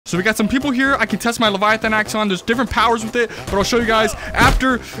So we got some people here I can test my Leviathan Axe on. There's different powers with it, but I'll show you guys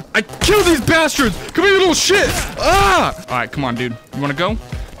after I kill these bastards. Come here, you little shit. Ah! All right, come on, dude. You wanna go? You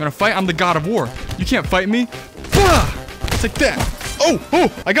wanna fight? I'm the god of war. You can't fight me. Bah! It's like that.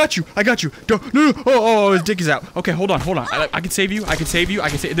 Oh, I got you. No. Oh, his dick is out. Okay, hold on. I can save you. I can save.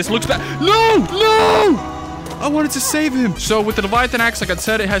 This looks bad. No! I wanted to save him. So with the Leviathan Axe, like I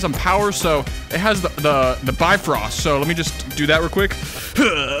said, it has some power. So it has the Bifrost. So let me just do that real quick.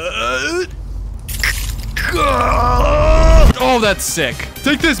 Oh, that's sick.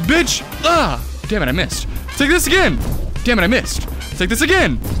 Take this, bitch. Ah, damn it, I missed. Take this again. Damn it, I missed. Take this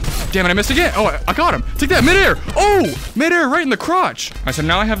again. Damn it, I missed again. Oh, I got him. Take that, midair. Oh, midair right in the crotch. All right, so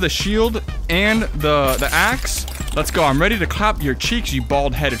now I have the shield and the axe. Let's go. I'm ready to clap your cheeks, you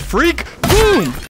bald-headed freak. Boom.